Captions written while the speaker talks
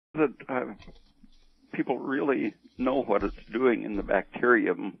that people really know what it's doing in the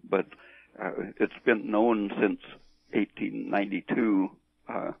bacterium, but it's been known since 1892.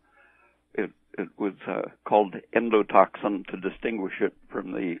 It was called endotoxin to distinguish it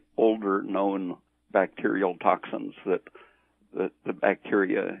from the older known bacterial toxins that the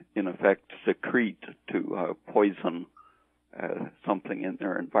bacteria, in effect, secrete to poison something in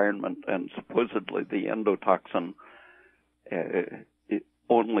their environment. And supposedly the endotoxin it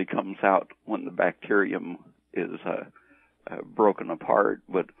only comes out when the bacterium is broken apart.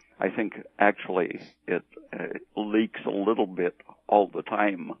 But I think actually it leaks a little bit all the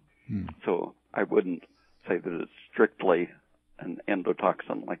time. So I wouldn't say that it's strictly an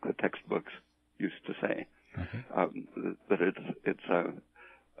endotoxin like the textbooks used to say. Okay. That it's a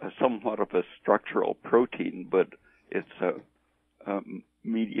somewhat of a structural protein, but it's a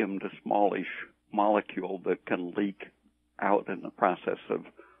medium to smallish molecule that can leak out in the process of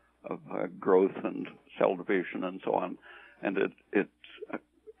growth and cell division and so on. And its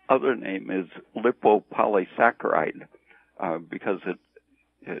other name is lipopolysaccharide because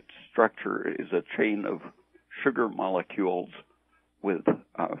its structure is a chain of sugar molecules with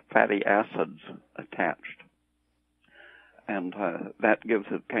fatty acids attached. And that gives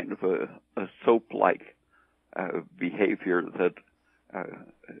it kind of a soap-like behavior that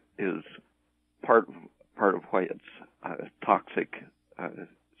is part of why it's toxic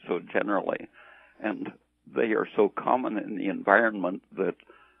so generally. And they are so common in the environment that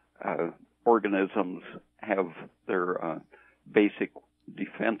organisms have their basic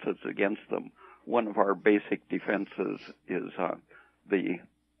defenses against them. One of our basic defenses is the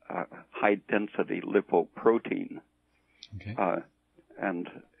high-density lipoprotein. Okay. And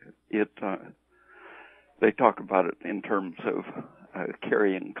they talk about it in terms of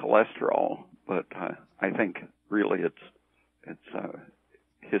carrying cholesterol, but I think really its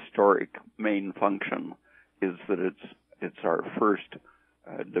historic main function is that it's our first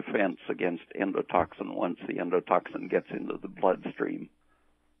defense against endotoxin once the endotoxin gets into the bloodstream.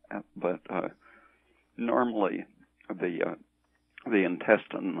 But normally the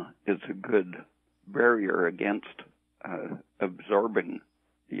intestine is a good barrier against absorbing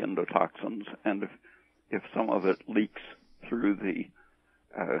the endotoxins, and if some of it leaks through the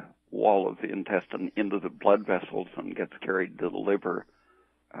wall of the intestine into the blood vessels and gets carried to the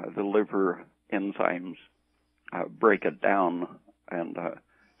liver enzymes break it down, and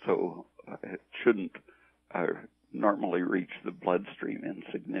so it shouldn't normally reach the bloodstream in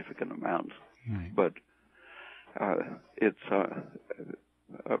significant amounts. Right. But it's a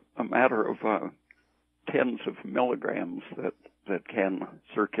matter of tens of milligrams that can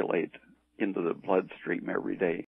circulate into the bloodstream every day.